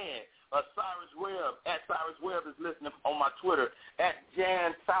 My man, Cyrus Webb, at Cyrus Webb is listening on my Twitter. At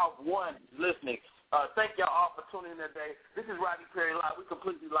Jan South1 is listening. Thank y'all all for tuning in today. This is Rodney Perry Live. We're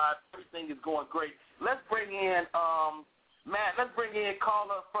completely live. Everything is going great. Let's bring in, let's bring in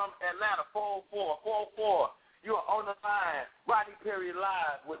caller from Atlanta, 404. You are on the line, Rodney Perry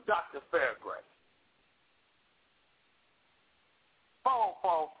Live with Dr. Farrah Gray.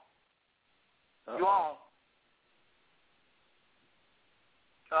 404. You on?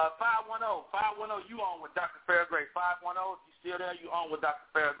 510, you on with Dr. Farrah Gray. 510, if you still there, you on with Dr.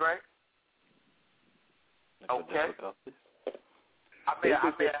 Farrah Gray. Okay. I may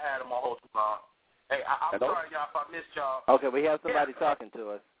have had him on hold too long. Hey, I'm sorry, y'all, if I missed y'all. Okay, we have somebody talking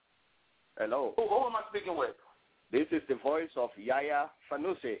to us. Hello. Who am I speaking with? This is the voice of Yaya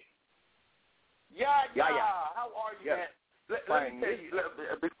Fanusi. Yaya, how are you, man? Let me tell you,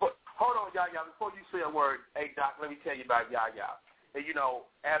 hold on, Yaya, before you say a word, hey, Doc, let me tell you about Yaya.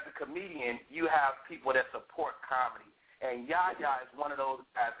 As a comedian, you have people that support comedy, and Yaya is one of those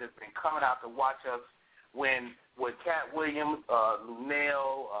guys that's been coming out to watch us with Cat Williams,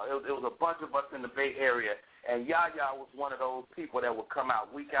 Lunel, it was a bunch of us in the Bay Area, and Yaya was one of those people that would come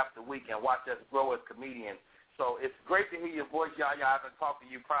out week after week and watch us grow as comedians. So it's great to hear your voice, Yaya. I haven't talked to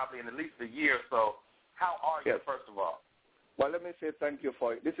you probably in at least a year. So how are you, first of all? Well, let me say thank you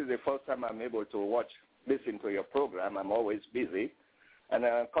for it. This is the first time I'm able to listen to your program. I'm always busy. And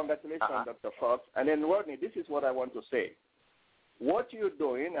congratulations, Dr. Fox. And then, Rodney, this is what I want to say. What you're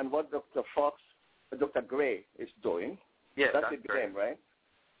doing and what Dr. Gray is doing, that's the game, right?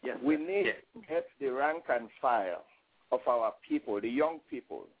 Yes. We need to get the rank and file of our people, the young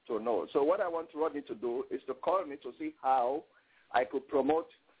people, to know. So what I want Rodney to do is to call me to see how I could promote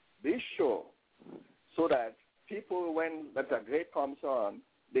this show so that people, when Dr. Gray comes on,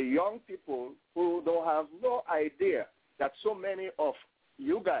 the young people who don't have no idea that so many of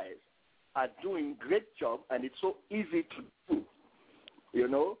you guys are doing great job and it's so easy to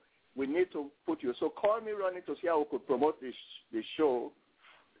do, we need to put you. So call me, Rodney, to see how we could promote this show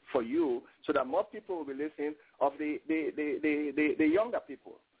for you so that more people will be listening of the younger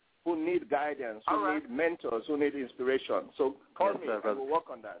people who need guidance, who need mentors, who need inspiration. So call me and we'll work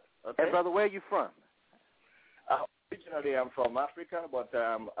on that. Okay? Hey, brother, where are you from? Originally, I'm from Africa, but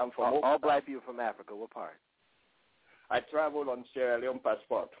I'm from... All black people from Africa. What part? I travel on Sierra Leone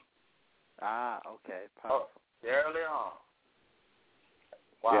passport. Ah, okay. Powerful. Sierra Leone.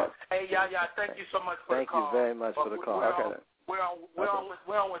 Wow. Yes. Hey, Yaya, thank you so much for the call. Thank you very much for the call. We're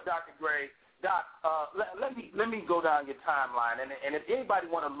on with Dr. Gray. Doc, let me go down your timeline, and if anybody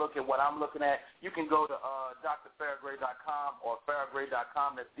want to look at what I'm looking at, you can go to drfarrahgray.com or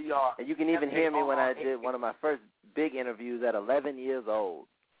farrahgray.com. That's DR. And you can even hear me when I did one of my first big interviews at 11 years old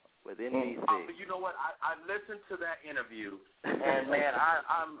with NBC. But you know what? I listened to that interview, and man,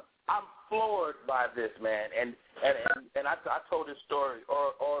 I'm floored by this, man. And I told this story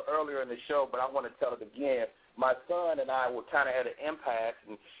or earlier in the show, but I want to tell it again. My son and I were kind of at an impasse,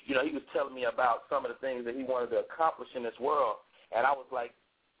 and, you know, he was telling me about some of the things that he wanted to accomplish in this world. And I was like,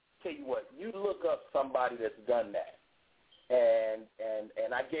 tell you what, you look up somebody that's done that.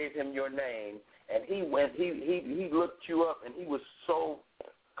 And I gave him your name, and he looked you up, and he was so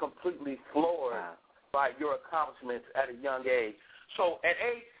completely floored by your accomplishments at a young age. So at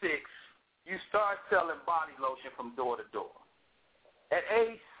age 6, you start selling body lotion from door to door. At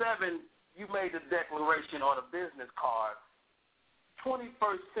age 7, you made a declaration on a business card,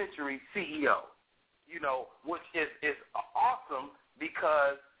 21st century CEO, you know, which is awesome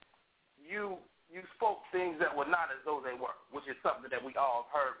because you spoke things that were not as though they were, which is something that we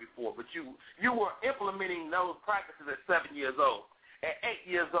all heard before. But you were implementing those practices at 7 years old. At 8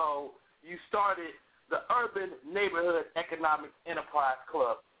 years old, you started the Urban Neighborhood Economic Enterprise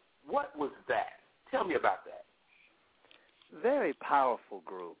Club. What was that? Tell me about that. Very powerful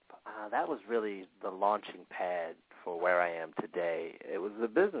group. That was really the launching pad for where I am today. It was a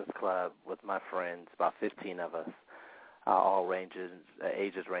business club with my friends, about 15 of us, all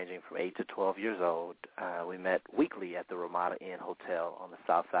ages ranging from 8 to 12 years old. We met weekly at the Ramada Inn Hotel on the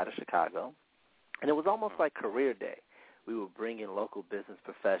south side of Chicago, and it was almost like career day. We would bring in local business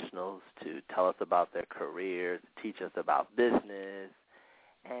professionals to tell us about their careers, teach us about business,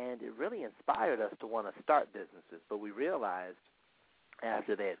 and it really inspired us to want to start businesses. But we realized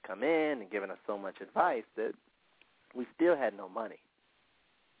after they had come in and given us so much advice that we still had no money.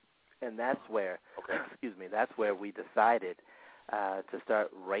 And that's where, that's where we decided to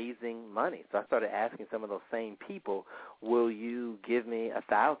start raising money. So I started asking some of those same people, will you give me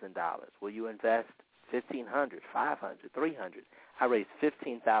 $1,000? Will you invest $1,500, $500, $300? I raised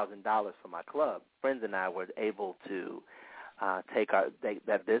 $15,000 for my club. Friends and I were able to take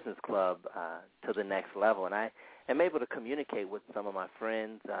that business club to the next level. And I am able to communicate with some of my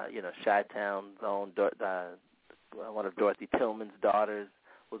friends, Chi-Town's own, one of Dorothy Tillman's daughters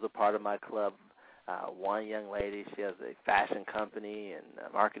was a part of my club. One young lady, she has a fashion company and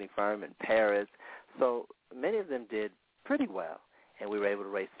a marketing firm in Paris. So many of them did pretty well, and we were able to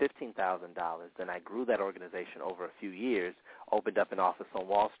raise $15,000. Then I grew that organization over a few years, opened up an office on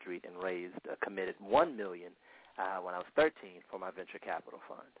Wall Street, and committed $1 million when I was 13 for my venture capital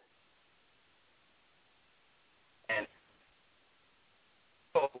fund. And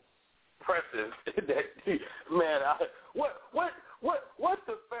so impressive that, man. What's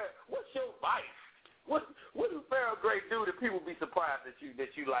your vice? What does Farrah Gray do that people be surprised that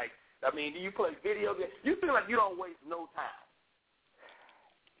you like? I mean, do you play video games? You feel like you don't waste no time.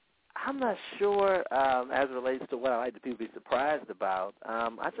 I'm not sure as it relates to what I like to people be surprised about.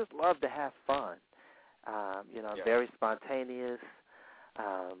 I just love to have fun. Very spontaneous.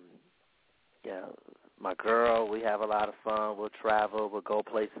 My girl, we have a lot of fun. We'll travel. We'll go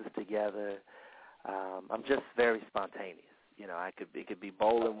places together. I'm just very spontaneous. It could be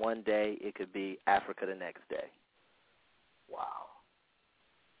bowling one day. It could be Africa the next day. Wow.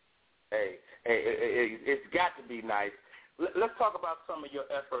 Hey, it's got to be nice. Let's talk about some of your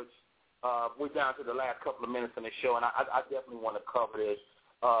efforts. We're down to the last couple of minutes in the show, and I definitely want to cover this.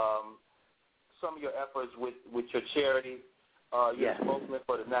 Some of your efforts with your charity. You're the spokesman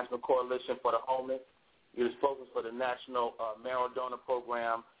for the National Coalition for the Homeless. You're the spokesman for the National Marrow Donor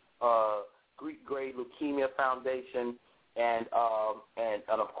Program, Greek Grade Leukemia Foundation, and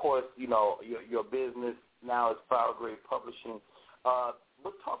of course, your business now is Farrah Gray Publishing.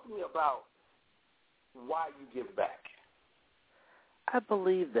 But talk to me about why you give back. I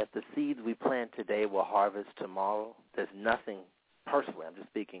believe that the seeds we plant today will harvest tomorrow. There's nothing, personally, I'm just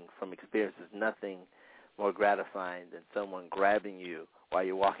speaking from experience, there's nothing more gratifying than someone grabbing you while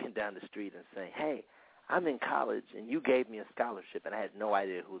you're walking down the street and saying, hey, I'm in college and you gave me a scholarship, and I had no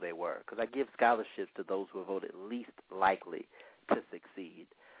idea who they were, because I give scholarships to those who are voted least likely to succeed.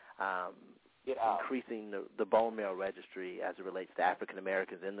 Increasing the bone marrow registry as it relates to African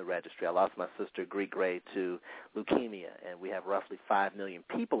Americans in the registry. I lost my sister Greek grade to leukemia, and we have roughly 5 million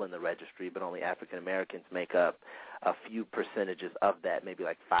people in the registry, but only African Americans make up a few percentages of that, maybe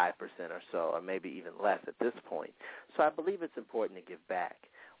like 5% or so, or maybe even less at this point. So I believe it's important to give back.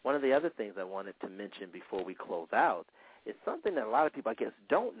 One of the other things I wanted to mention before we close out is something that a lot of people, I guess,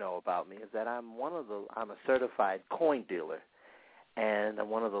 don't know about me, is that I'm a certified coin dealer, and I'm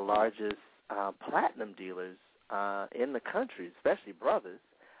one of the largest platinum dealers in the country, especially brothers.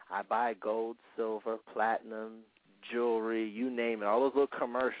 I buy gold, silver, platinum, jewelry, you name it, all those little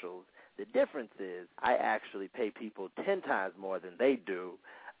commercials. The difference is I actually pay people 10 times more than they do.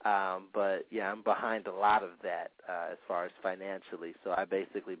 But, yeah, I'm behind a lot of that as far as financially. So I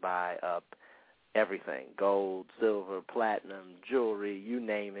basically buy up everything, gold, silver, platinum, jewelry, you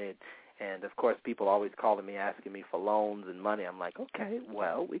name it. And, of course, people always calling me, asking me for loans and money. I'm like, okay,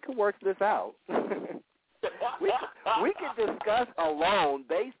 well, we can work this out. we can discuss a loan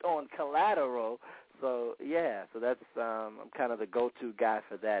based on collateral. So, yeah, so that's I'm kind of the go-to guy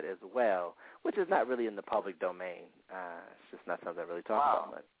for that as well, which is not really in the public domain. It's just not something I really talk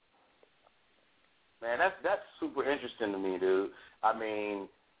about much. Man, that's super interesting to me, dude. I mean,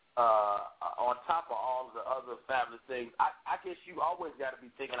 on top of all of the other fabulous things, I guess you always got to be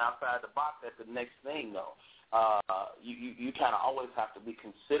thinking outside the box at the next thing, though. You kind of always have to be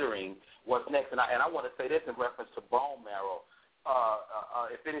considering what's next. And I want to say this in reference to bone marrow.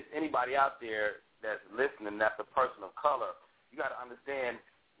 If it is anybody out there that's listening that's a person of color, you got to understand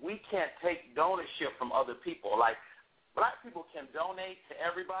we can't take donorship from other people. Like, black people can donate to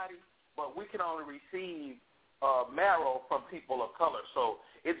everybody, but we can only receive marrow from people of color. So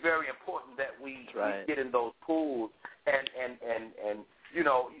it's very important that we get in those pools. And you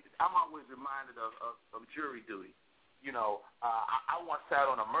know, I'm always reminded of jury duty. You know, I once sat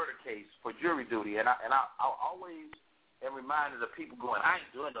on a murder case for jury duty, and I always am reminded of people going, I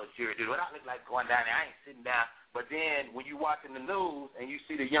ain't doing no jury duty. When I look like going down there, I ain't sitting down. But then when you watching the news and you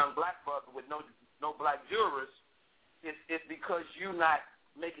see the young black brother with no black jurors, it's because you're not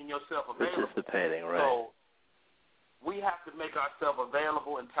making yourself available. Participating, right. So we have to make ourselves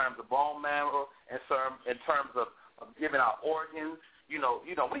available in terms of bone marrow, in terms of giving our organs. You know,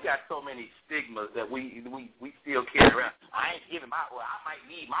 we got so many stigmas that we still carry around. I ain't giving I might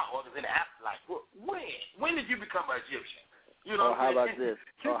need my organs in the afterlife. When did you become an Egyptian? You know. How about this?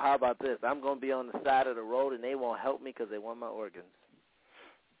 How about this? I'm going to be on the side of the road and they won't help me because they want my organs.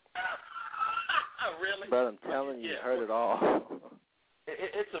 Really? But I'm telling you, you heard it all.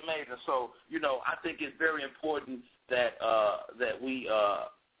 It's amazing. So, you know, I think it's very important that we,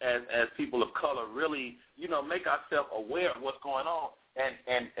 as people of color, really, you know, make ourselves aware of what's going on.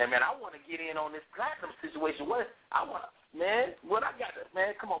 And man, I want to get in on this platinum situation. What I got to,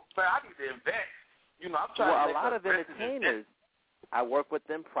 man, come on, I need to invest. You know, I'm trying to make a lot of entertainers, I work with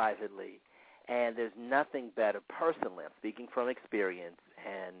them privately, and there's nothing better, personally, I'm speaking from experience,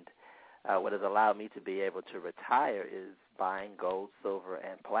 and what has allowed me to be able to retire is buying gold, silver,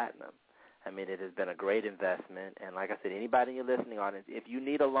 and platinum. I mean, it has been a great investment, and like I said, anybody in your listening audience, if you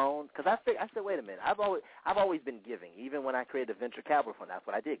need a loan, because I said, wait a minute, I've always been giving. Even when I created a venture capital fund, that's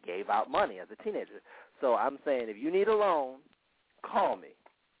what I did, gave out money as a teenager. So I'm saying, if you need a loan, call me,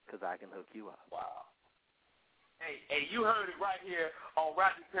 because I can hook you up. Wow. Hey, you heard it right here on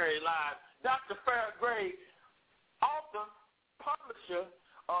Rodney Perry Live. Dr. Farrah Gray, author, publisher,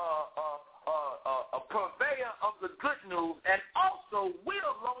 a purveyor of the good news, and also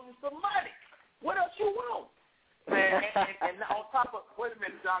will loan you some money. What else you want? Man, and on top of, wait a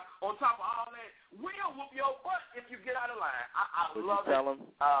minute, Doc, on top of all that, we'll whoop your butt if you get out of line. I love it.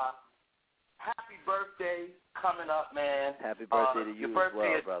 Happy birthday coming up, man. Happy birthday to you as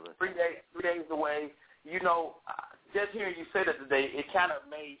well, brother. 3 days away. You know, just hearing you say that today, it kind of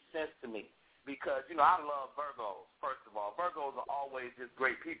made sense to me. Because, you know, I love Virgos, first of all. Virgos are always just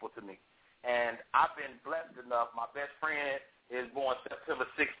great people to me. And I've been blessed enough. My best friend is born September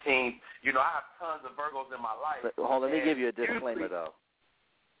 16th. You know, I have tons of Virgos in my life. But hold on, let me give you a disclaimer, though.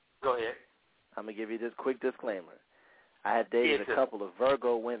 Go ahead. I'm going to give you this quick disclaimer. I had dated a couple of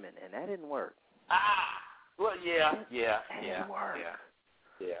Virgo women, and that didn't work. Well, yeah. That didn't work.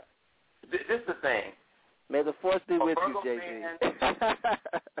 Yeah. This is the thing. May the force be with you, Jay-Z.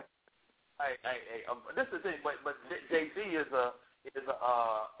 Hey, this is the thing, but Jay-Z is a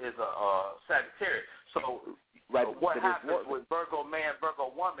Sagittarius. So what happens with Virgo man,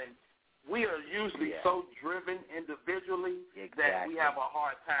 Virgo woman, we are usually so driven individually that we have a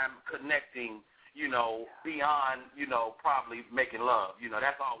hard time connecting, you know, beyond, you know, probably making love. You know,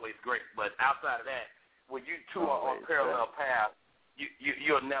 that's always great. But outside of that, when you two are on parallel paths,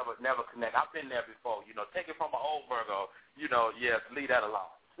 you'll never connect. I've been there before. You know, take it from an old Virgo. You know, leave that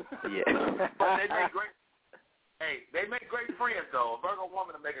alone. Yeah. But they make great. Hey, they make great friends though. A Virgo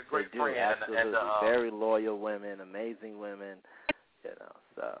woman will make a great friend. Absolutely. And very loyal women, amazing women. You know,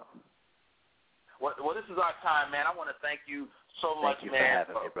 so. Well, this is our time, man. I want to thank you so much, man,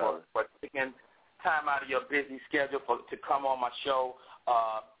 for taking time out of your busy schedule to come on my show.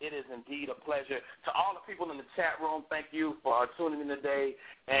 It is indeed a pleasure. To all the people in the chat room, thank you for tuning in today.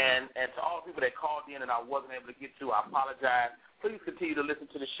 And to all the people that called in and I wasn't able to get to, I apologize. Please continue to listen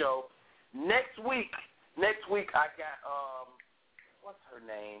to the show. Next week I got, what's her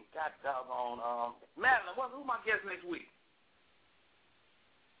name? God doggone, Madeline. Who's my guest next week?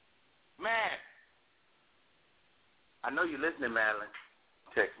 Man, I know you're listening, Madeline.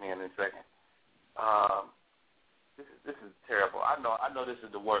 Text me in a second. This is terrible. I know this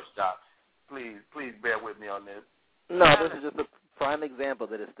is the worst, Doc. Please bear with me on this. No, this is just a prime example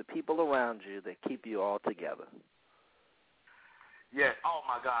that it's the people around you that keep you all together. Yes. Oh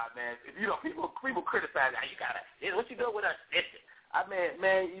my God, man. If people criticize, you gotta. What you doing with us? I mean,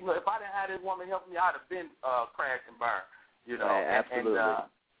 man, if I didn't have this woman helping me, I'd have been crashed and burned. Right, absolutely.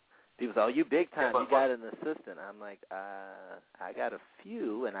 People say, "Oh, you big time. You got an assistant." I'm like, I got a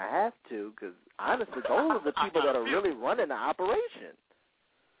few, and I have to, because honestly, those are the people that are really running the operation.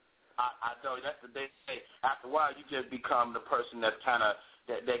 I know that's the big thing. After a while, you just become the person that's kind of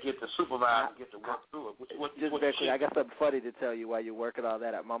that gets to supervise and get to work through it. I got something funny to tell you while you're working all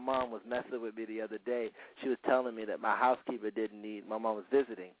that out. My mom was messing with me the other day. She was telling me that my housekeeper didn't need. My mom was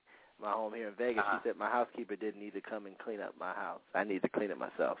visiting my home here in Vegas. She said my housekeeper didn't need to come and clean up my house. I need to clean it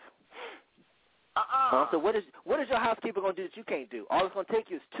myself. Mom said, what is your housekeeper going to do that you can't do? All it's going to take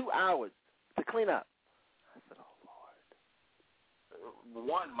you is 2 hours to clean up. I said, oh, Lord.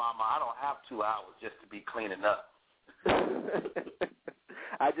 One, Mama, I don't have 2 hours just to be cleaning up.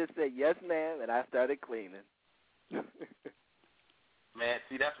 I just said, yes, ma'am, and I started cleaning. Man,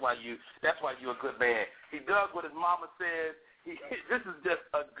 see, that's why you're a good man. He does what his mama says. This is just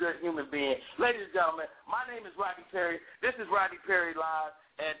a good human being. Ladies and gentlemen, my name is Rodney Perry. This is Rodney Perry Live,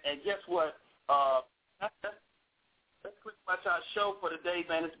 and guess what? That's pretty much our show for today,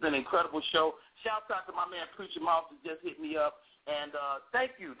 man. It's been an incredible show. Shout out to my man Preacher Mouse who just hit me up. And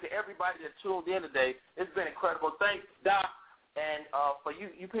thank you to everybody that tuned in today. It's been incredible. Thanks, Doc. And for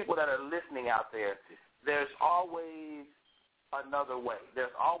you people that are listening out there, there's always another way.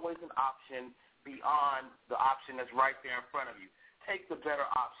 There's always an option beyond the option that's right there in front of you. Take the better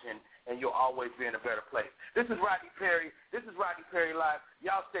option, and you'll always be in a better place. This is Rodney Perry. This is Rodney Perry Live.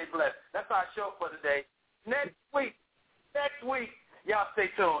 Y'all stay blessed. That's our show for today. Next week, y'all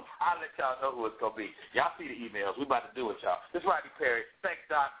stay tuned. I'll let y'all know who it's going to be. Y'all see the emails. We about to do it, y'all. This is Rodney Perry. Thanks,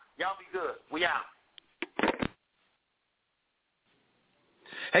 Doc. Y'all be good. We out.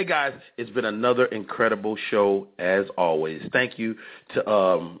 Hey, guys, it's been another incredible show, as always. Thank you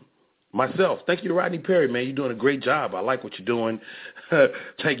to myself. Thank you to Rodney Perry, man. You're doing a great job. I like what you're doing.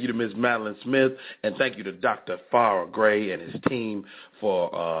 Thank you to Ms. Madeline Smith, and thank you to Dr. Farrah Gray and his team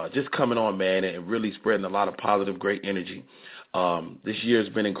for just coming on, man, and really spreading a lot of positive, great energy. This year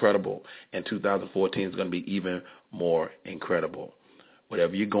has been incredible, and 2014 is going to be even more incredible.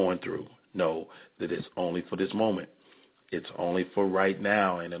 Whatever you're going through, know that it's only for this moment. It's only for right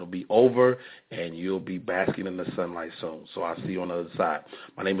now, and it'll be over, and you'll be basking in the sunlight soon. So I'll see you on the other side.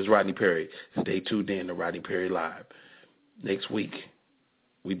 My name is Rodney Perry. Stay tuned in to Rodney Perry Live. Next week,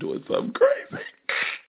 we doing something crazy.